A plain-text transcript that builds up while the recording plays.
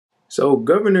So,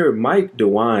 Governor Mike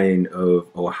DeWine of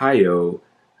Ohio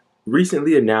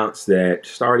recently announced that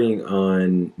starting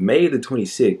on May the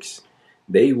 26th,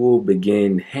 they will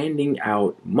begin handing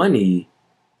out money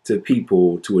to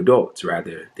people, to adults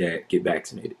rather, that get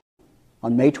vaccinated.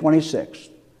 On May 26th,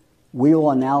 we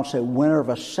will announce a winner of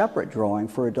a separate drawing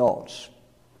for adults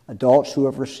who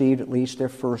have received at least their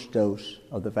first dose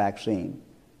of the vaccine.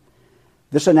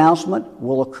 This announcement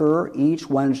will occur each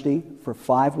Wednesday for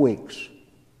 5 weeks,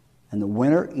 and the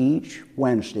winner each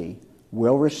Wednesday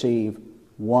will receive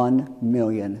 $1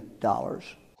 million.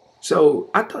 So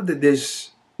I thought that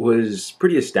this was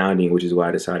pretty astounding, which is why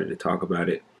I decided to talk about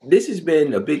it. This has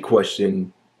been a big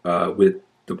question with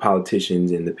the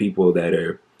politicians and the people that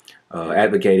are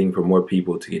advocating for more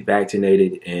people to get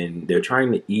vaccinated, and they're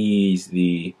trying to ease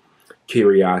the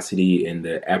curiosity and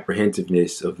the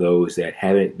apprehensiveness of those that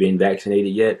haven't been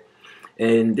vaccinated yet.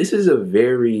 And this is a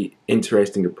very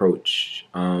interesting approach.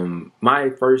 My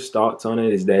first thoughts on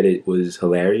it is that it was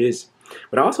hilarious,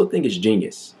 but I also think it's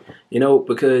genius,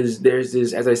 because there's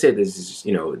this, as I said, there's this,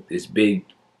 this big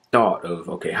thought of,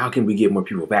 okay, how can we get more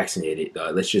people vaccinated?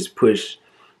 Let's just push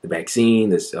the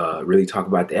vaccine. Let's really talk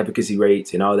about the efficacy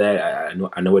rates and all that.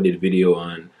 I know I did a video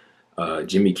on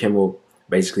Jimmy Kimmel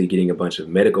basically getting a bunch of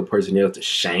medical personnel to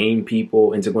shame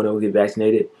people into going to get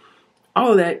vaccinated.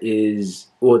 All of that is,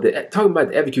 talking about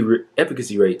the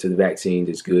efficacy rate to the vaccines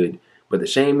is good, but the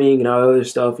shaming and all other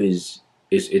stuff it's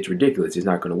ridiculous. It's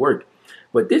not going to work.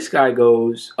 But this guy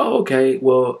goes, oh, okay,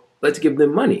 well, let's give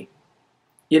them money.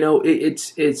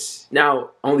 It's now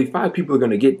only 5 people are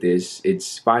going to get this.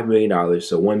 It's $5 million,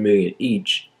 so $1 million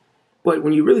each. But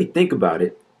when you really think about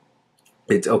it,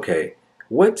 it's okay.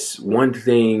 What's one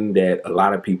thing that a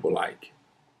lot of people like,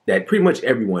 that pretty much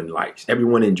everyone likes,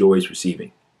 everyone enjoys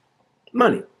receiving?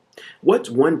 Money. What's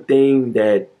one thing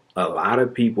that a lot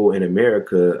of people in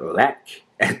America lack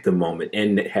at the moment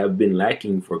and have been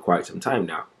lacking for quite some time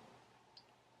now?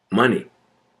 Money.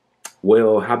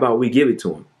 Well, how about we give it to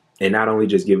them? And not only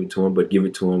just give it to them, but give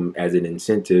it to them as an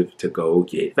incentive to go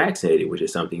get vaccinated, which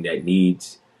is something that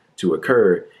needs to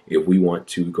occur if we want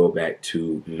to go back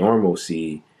to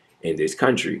normalcy in this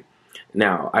country.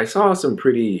 Now, I saw some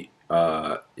pretty,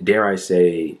 dare I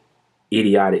say,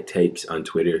 idiotic takes on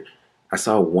Twitter. I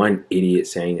saw one idiot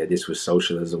saying that this was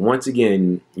socialism. Once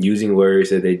again, using words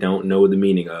that they don't know the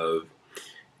meaning of.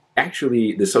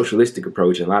 Actually, the socialistic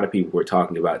approach, and a lot of people were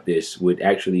talking about this, would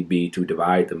actually be to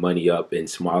divide the money up in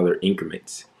smaller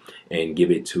increments and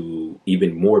give it to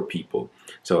even more people.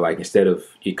 So like instead of,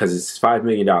 because it's $5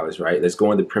 million, right? Let's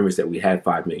go on the premise that we had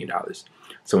 $5 million.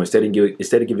 So instead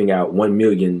of giving out 1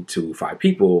 million to 5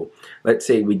 people, let's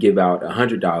say we give out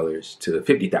 $100 to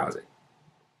 50,000.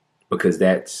 Because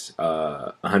that's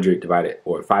 100 divided,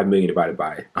 or 5 million divided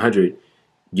by 100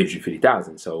 gives you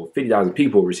 50,000. So 50,000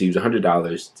 people receives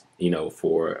 $100,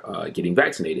 for getting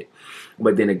vaccinated.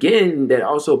 But then again, that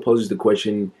also poses the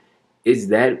question, is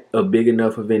that a big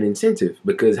enough of an incentive?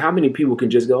 Because how many people can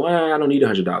just go, I don't need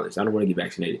 $100. I don't want to get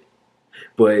vaccinated.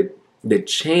 But the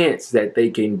chance that they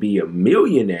can be a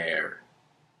millionaire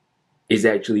is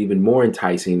actually even more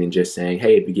enticing than just saying,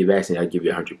 hey, if you get vaccinated, I'll give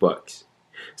you $100.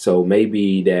 So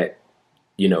maybe that,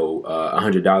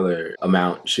 $100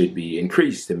 amount should be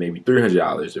increased to maybe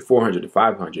 $300 or $400 to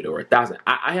 $500 or $1,000.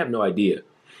 I have no idea.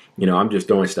 I'm just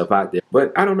throwing stuff out there.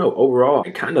 But I don't know. Overall,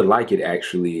 I kind of like it,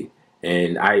 actually.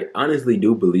 And I honestly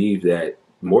do believe that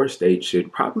more states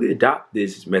should probably adopt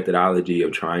this methodology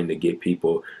of trying to get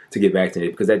people to get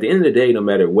vaccinated. Because at the end of the day, no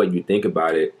matter what you think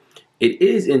about it, it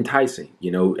is enticing. All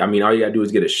you got to do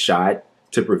is get a shot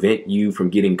to prevent you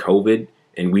from getting COVID.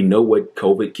 And we know what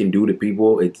COVID can do to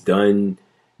people. It's done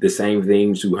the same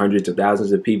thing to hundreds of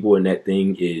thousands of people, and that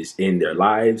thing is in their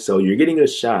lives. So you're getting a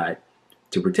shot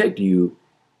to protect you.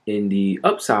 And the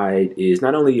upside is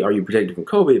not only are you protected from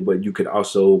COVID, but you could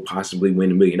also possibly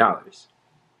win $1 million.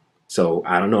 So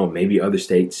I don't know, maybe other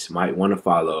states might want to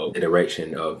follow the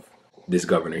direction of this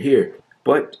governor here.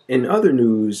 But in other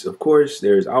news, of course,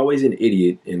 there's always an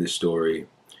idiot in the story.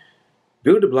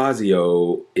 Bill de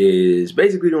Blasio is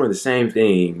basically doing the same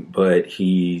thing, but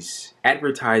he's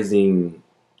advertising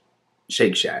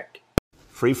Shake Shack.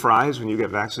 Free fries when you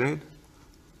get vaccinated?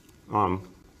 I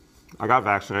got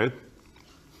vaccinated.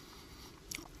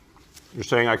 You're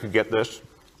saying I could get this?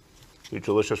 These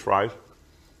delicious fries?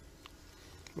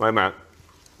 Wait a minute.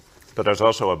 But there's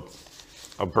also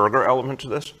a burger element to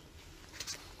this?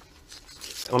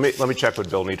 Let me check with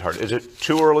Bill Neathart. Is it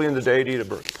too early in the day to eat a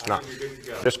burger? No.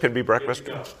 This could be breakfast?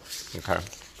 Okay.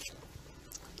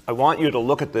 I want you to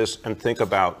look at this and think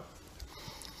about,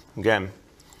 again,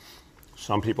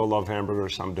 Some people love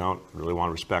hamburgers, some don't. Really want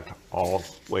to respect all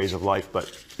ways of life.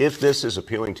 But if this is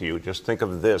appealing to you, just think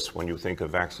of this when you think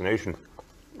of vaccination.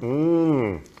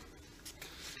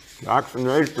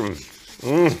 Vaccination.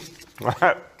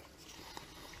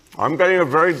 I'm getting a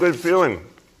very good feeling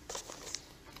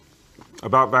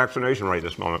about vaccination right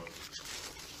this moment.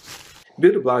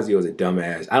 Bill de Blasio is a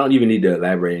dumbass. I don't even need to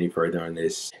elaborate any further on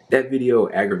this. That video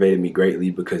aggravated me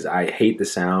greatly because I hate the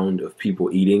sound of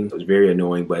people eating. It was very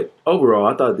annoying, but overall,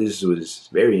 I thought this was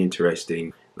very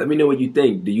interesting. Let me know what you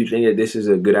think. Do you think that this is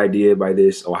a good idea by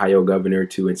this Ohio governor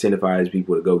to incentivize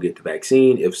people to go get the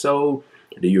vaccine? If so,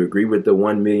 do you agree with the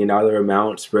 $1 million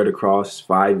amount spread across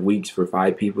 5 weeks for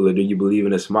 5 people, or do you believe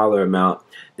in a smaller amount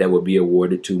that would be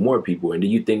awarded to more people? And do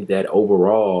you think that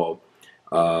overall,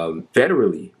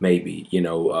 federally, maybe,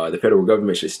 the federal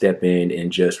government should step in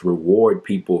and just reward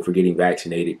people for getting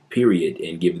vaccinated, period,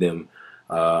 and give them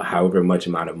however much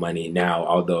amount of money? Now,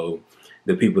 although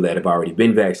the people that have already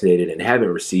been vaccinated and haven't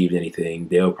received anything,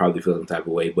 they'll probably feel some type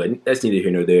of way, but that's neither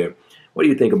here nor there. What do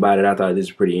you think about it? I thought this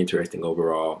was pretty interesting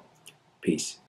overall. Peace.